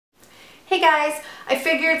Hey guys, I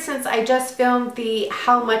figured since I just filmed the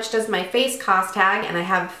how much does my face cost tag and I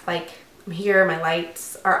have like here my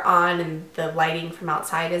lights are on and the lighting from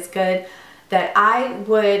outside is good, that I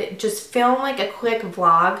would just film like a quick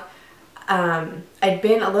vlog. I'd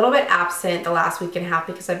been a little bit absent the last week and a half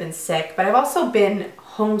because I've been sick, but I've also been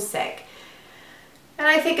homesick. And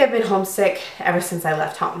I think I've been homesick ever since I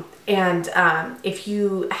left home. And if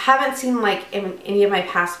you haven't seen like any of my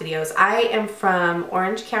past videos, I am from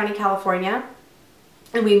Orange County, California,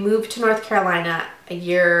 and we moved to North Carolina a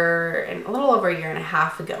little over a year and a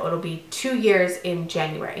half ago. It'll be 2 years in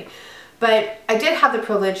January. But I did have the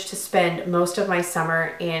privilege to spend most of my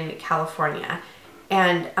summer in California.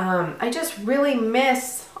 And I just really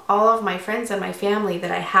miss all of my friends and my family that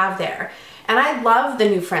I have there. And I love the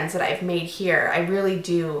new friends that I've made here. I really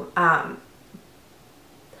do.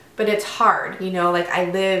 But it's hard, you know, like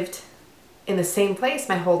I lived in the same place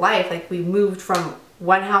my whole life. Like we moved from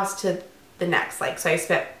one house to the next. Like, so I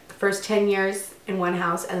spent the first 10 years in one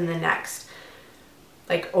house and then the next,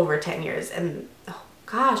 like over 10 years. And oh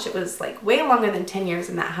gosh, it was like way longer than 10 years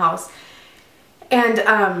in that house. And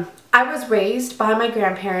I was raised by my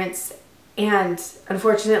grandparents, and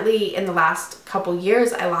unfortunately in the last couple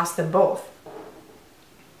years I lost them both.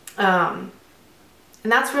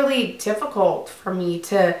 And that's really difficult for me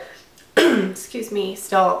to, excuse me,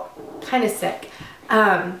 still kind of sick.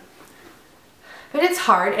 But it's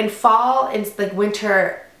hard, and fall and like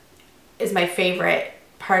winter is my favorite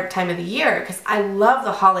time of the year because I love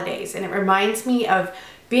the holidays and it reminds me of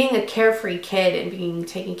being a carefree kid and being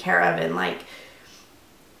taken care of, and like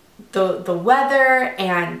the weather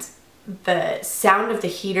and the sound of the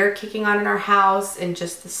heater kicking on in our house and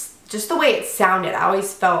just the way it sounded. I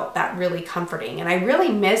always felt that really comforting, and I really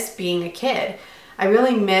miss being a kid. I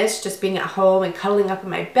really miss just being at home and cuddling up in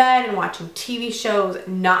my bed and watching TV shows,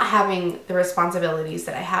 not having the responsibilities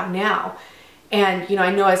that I have now. And you know,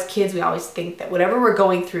 I know as kids we always think that whatever we're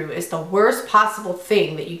going through is the worst possible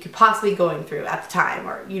thing that you could possibly going through at the time,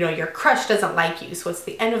 or you know, your crush doesn't like you, so it's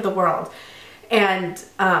the end of the world. And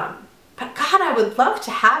but God, I would love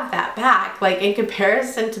to have that back, like in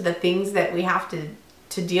comparison to the things that we have to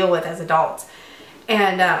deal with as adults.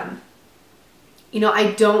 And you know,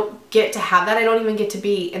 I don't get to have that. I don't even get to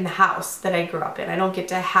be in the house that I grew up in. I don't get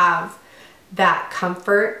to have that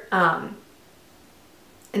comfort, and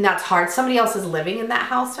that's hard. Somebody else is living in that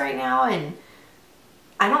house right now and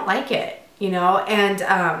I don't like it, you know. And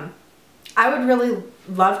I would really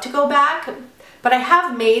love to go back, but I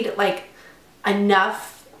have made like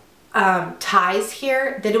enough ties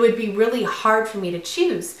here that it would be really hard for me to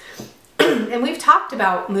choose. And we've talked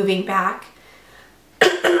about moving back.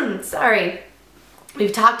 Sorry.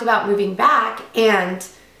 We've talked about moving back, and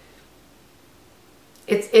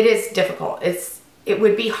it is difficult. It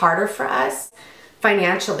would be harder for us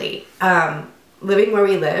financially. Living where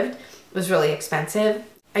we lived was really expensive.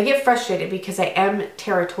 I get frustrated because I am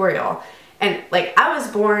territorial, and like I was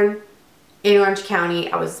born in Orange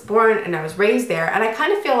County. I was born and I was raised there, and I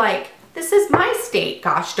kind of feel like this is my state,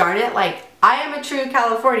 gosh darn it. Like I am a true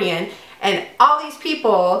Californian, and all these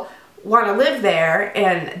people want to live there,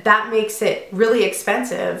 and that makes it really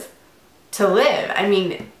expensive to live. I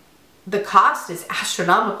mean, the cost is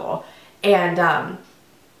astronomical. And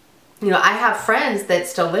you know, I have friends that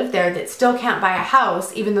still live there that still can't buy a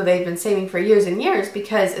house even though they've been saving for years and years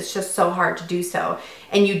because it's just so hard to do so,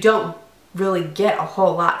 and you don't really get a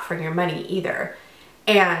whole lot for your money either.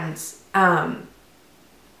 And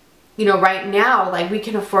you know, right now, like we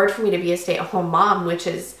can afford for me to be a stay-at-home mom, which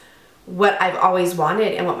is what I've always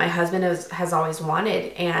wanted and what my husband has always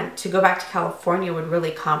wanted. And to go back to California would really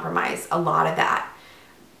compromise a lot of that.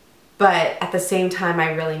 But at the same time,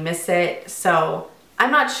 I really miss it. So I'm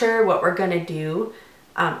not sure what we're gonna do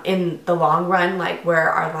in the long run, like where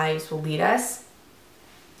our lives will lead us.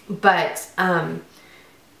 But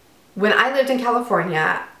when I lived in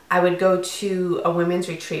California, I would go to a women's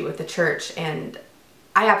retreat with the church, and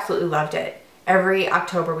I absolutely loved it. Every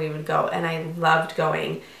October we would go, and I loved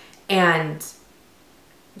going. And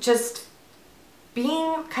just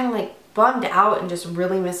being kind of like bummed out and just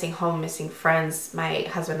really missing home, missing friends, my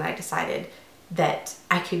husband and I decided that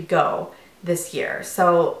I could go this year.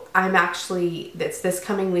 So it's this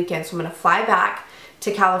coming weekend, so I'm going to fly back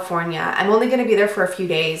to California. I'm only going to be there for a few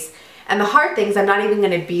days. And the hard thing is I'm not even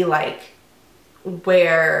going to be like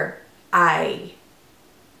where I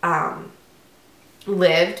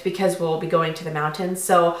lived, because we'll be going to the mountains.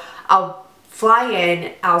 So I'll fly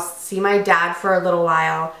in, I'll see my dad for a little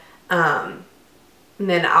while, and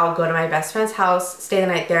then I'll go to my best friend's house, stay the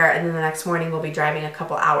night there, and then the next morning we'll be driving a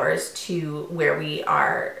couple hours to where we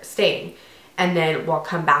are staying. And then we'll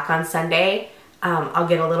come back on Sunday, I'll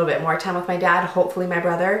get a little bit more time with my dad, hopefully my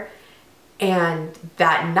brother, and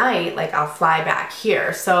that night, like, I'll fly back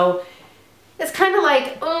here. So it's kind of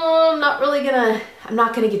like, oh, I'm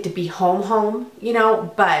not gonna get to be home, you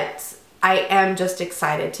know, but I am just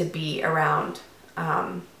excited to be around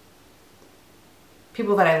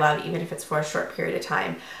people that I love, even if it's for a short period of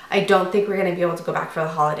time. I don't think we're gonna be able to go back for the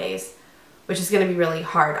holidays, which is gonna be really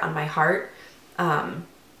hard on my heart.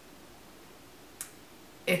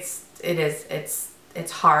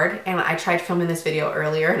 It's hard, and I tried filming this video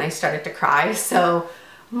earlier and I started to cry, so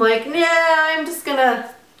I'm like, nah, I'm just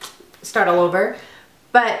gonna start all over.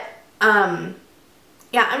 But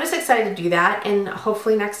yeah, I'm just excited to do that, and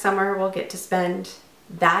hopefully next summer we'll get to spend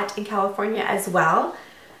that in California as well.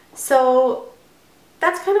 So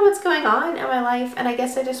that's kind of what's going on in my life, and I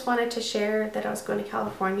guess I just wanted to share that I was going to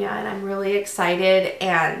California, and I'm really excited.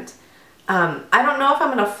 And I don't know if I'm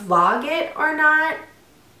gonna vlog it or not,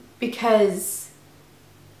 because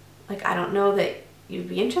like, I don't know that you'd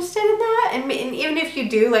be interested in that, and even if you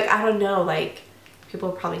do, like, I don't know, like, people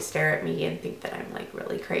will probably stare at me and think that I'm like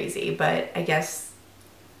really crazy, but I guess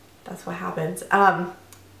that's what happens.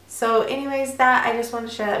 So anyways, I just wanted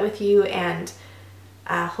to share that with you, and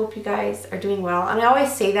hope you guys are doing well. And I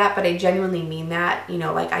always say that, but I genuinely mean that, you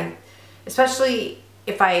know, like, especially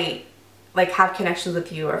if I like have connections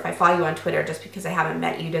with you, or if I follow you on Twitter, just because I haven't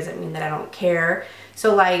met you doesn't mean that I don't care.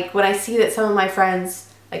 So like, when I see that some of my friends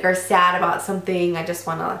like are sad about something, I just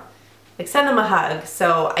want to like send them a hug.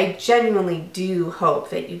 So I genuinely do hope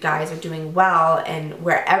that you guys are doing well, and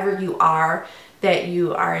wherever you are, that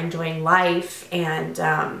you are enjoying life and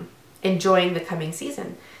enjoying the coming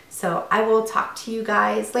season. So I will talk to you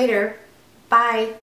guys later. Bye.